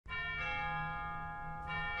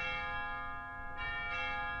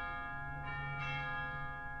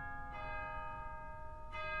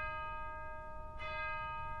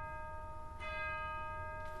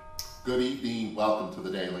Good evening, welcome to the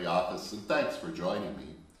Daily Office, and thanks for joining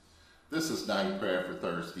me. This is Night Prayer for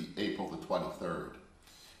Thursday, April the 23rd.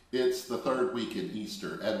 It's the third week in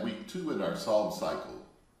Easter and week 2 in our Psalm cycle.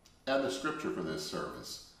 And the scripture for this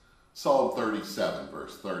service, Psalm 37,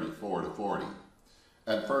 verse 34 to 40,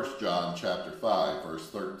 and 1 John chapter 5, verse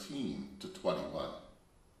 13 to 21.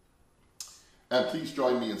 And please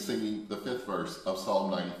join me in singing the 5th verse of Psalm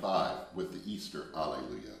 95 with the Easter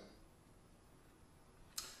Alleluia.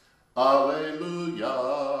 Alleluia,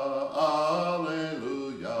 alleluia,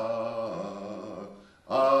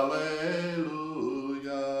 alleluia.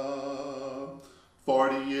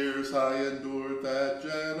 40 years I endured that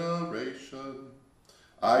generation.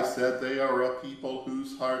 I said they are a people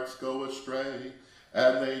whose hearts go astray,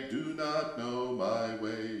 and they do not know my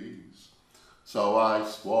ways. So I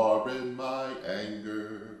swore in my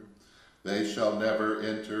anger, they shall never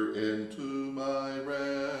enter into my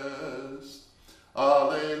rest.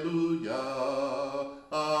 Alleluia,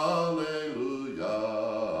 alleluia,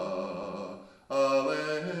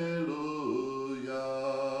 alleluia.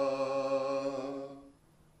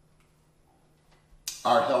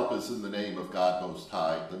 Our help is in the name of God Most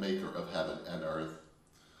High, the maker of heaven and earth.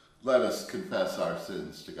 Let us confess our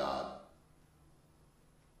sins to God.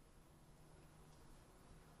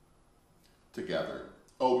 Together,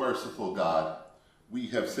 O merciful God, we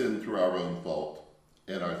have sinned through our own fault,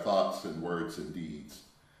 in our thoughts and words and deeds,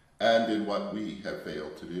 and in what we have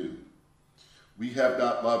failed to do. We have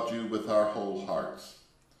not loved you with our whole hearts.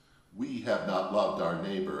 We have not loved our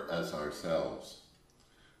neighbor as ourselves.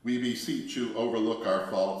 We beseech you, overlook our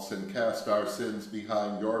faults and cast our sins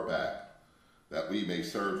behind your back, that we may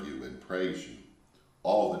serve you and praise you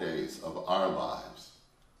all the days of our lives.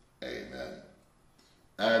 Amen.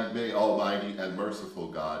 And may Almighty and merciful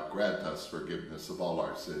God grant us forgiveness of all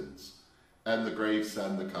our sins, and the grace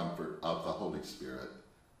and the comfort of the Holy Spirit.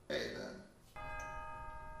 Amen.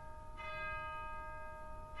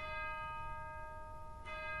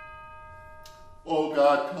 O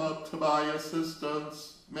God, come to my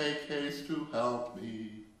assistance. Make haste to help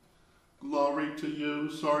me. Glory to you,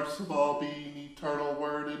 source of all being, eternal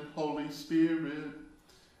Word and Holy Spirit,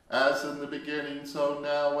 as in the beginning, so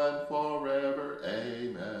now and forever.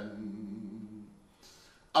 Amen.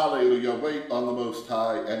 Alleluia, wait on the Most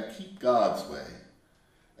High and keep God's way,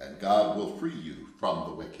 and God will free you from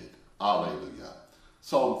the wicked. Alleluia.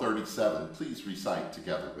 Psalm 37, please recite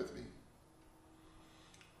together with me.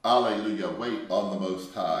 Alleluia, wait on the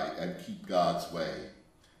Most High and keep God's way,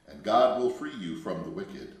 and God will free you from the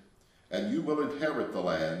wicked, and you will inherit the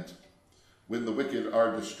land. When the wicked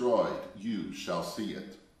are destroyed, you shall see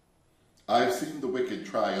it. I have seen the wicked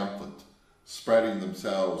triumphant, spreading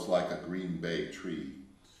themselves like a green bay tree.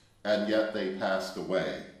 And yet they passed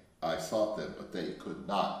away. I sought them, but they could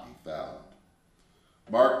not be found.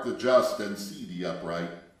 Mark the just and see the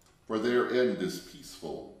upright, for their end is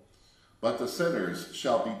peaceful. But the sinners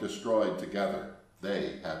shall be destroyed together.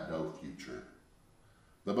 They have no future.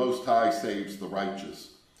 The Most High saves the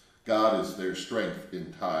righteous. God is their strength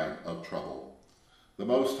in time of trouble. The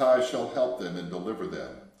Most High shall help them and deliver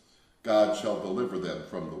them. God shall deliver them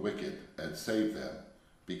from the wicked and save them,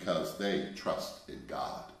 because they trust in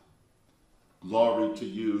God. Glory to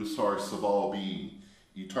you, source of all being,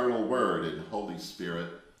 eternal Word and Holy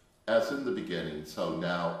Spirit, as in the beginning, so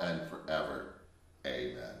now and forever.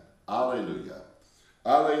 Amen. Alleluia.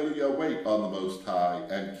 Alleluia, wait on the Most High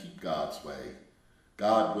and keep God's way.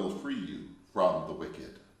 God will free you from the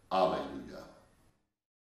wicked. Alleluia.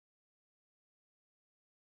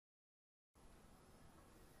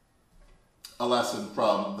 A lesson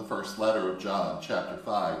from the first letter of John, chapter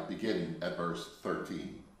 5, beginning at verse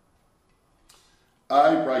 13.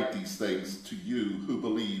 I write these things to you who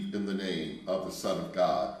believe in the name of the Son of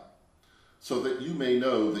God, so that you may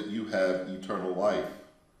know that you have eternal life.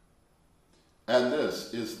 And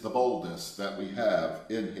this is the boldness that we have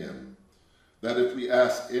in him, that if we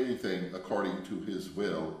ask anything according to his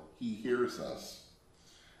will, he hears us.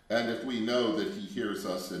 And if we know that he hears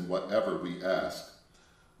us in whatever we ask,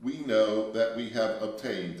 we know that we have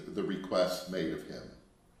obtained the request made of him.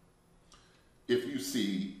 If you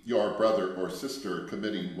see your brother or sister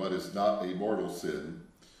committing what is not a mortal sin,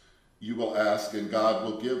 you will ask, and God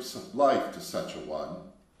will give life to such a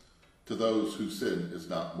one, to those whose sin is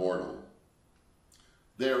not mortal.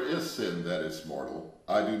 There is sin that is mortal.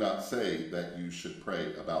 I do not say that you should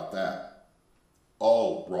pray about that.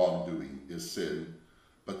 All wrongdoing is sin,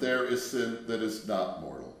 but there is sin that is not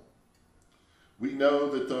mortal. We know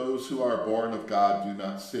that those who are born of God do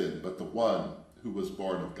not sin, but the one who was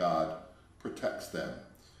born of God protects them,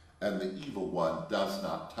 and the evil one does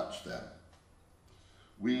not touch them.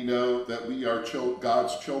 We know that we are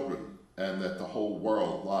God's children, and that the whole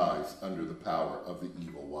world lies under the power of the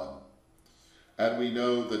evil one. And we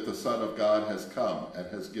know that the Son of God has come and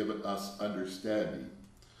has given us understanding,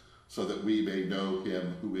 so that we may know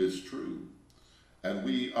him who is true. And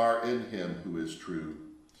we are in him who is true,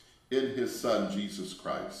 in his Son, Jesus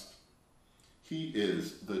Christ. He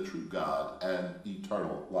is the true God and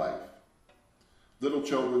eternal life. Little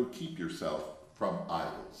children, keep yourself from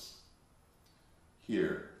idols.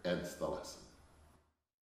 Here ends the lesson.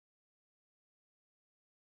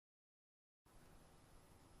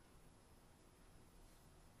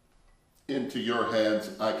 Into your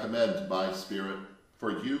hands I commend my spirit,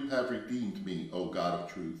 for you have redeemed me, O God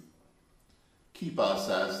of truth. Keep us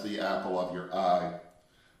as the apple of your eye.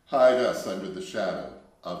 Hide us under the shadow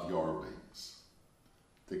of your wings.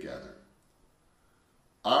 Together.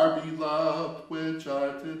 Our beloved, which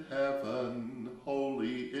art in heaven,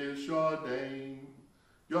 holy is your name.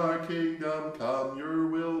 Your kingdom come, your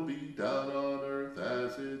will be done on earth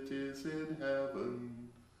as it is in heaven.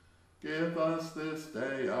 Give us this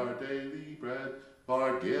day our daily bread.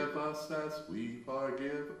 Forgive us as we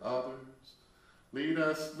forgive others. Lead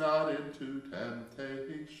us not into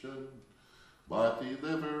temptation, but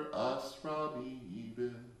deliver us from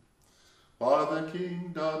evil. For the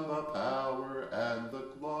kingdom, the power, and the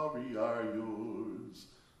glory are yours,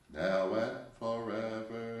 now and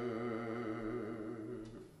forever.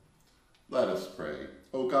 Let us pray.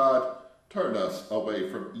 O God, turn us away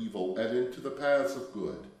from evil and into the paths of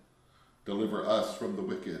good. Deliver us from the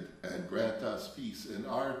wicked and grant us peace in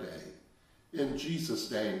our day. In Jesus'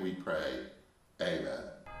 name we pray. Amen.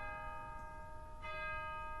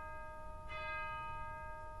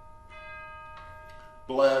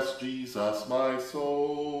 Bless Jesus, my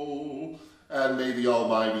soul, and may the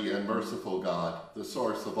Almighty and merciful God, the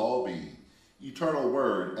source of all being, eternal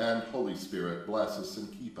Word and Holy Spirit, bless us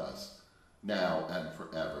and keep us, now and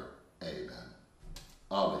forever. Amen.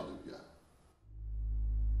 Alleluia.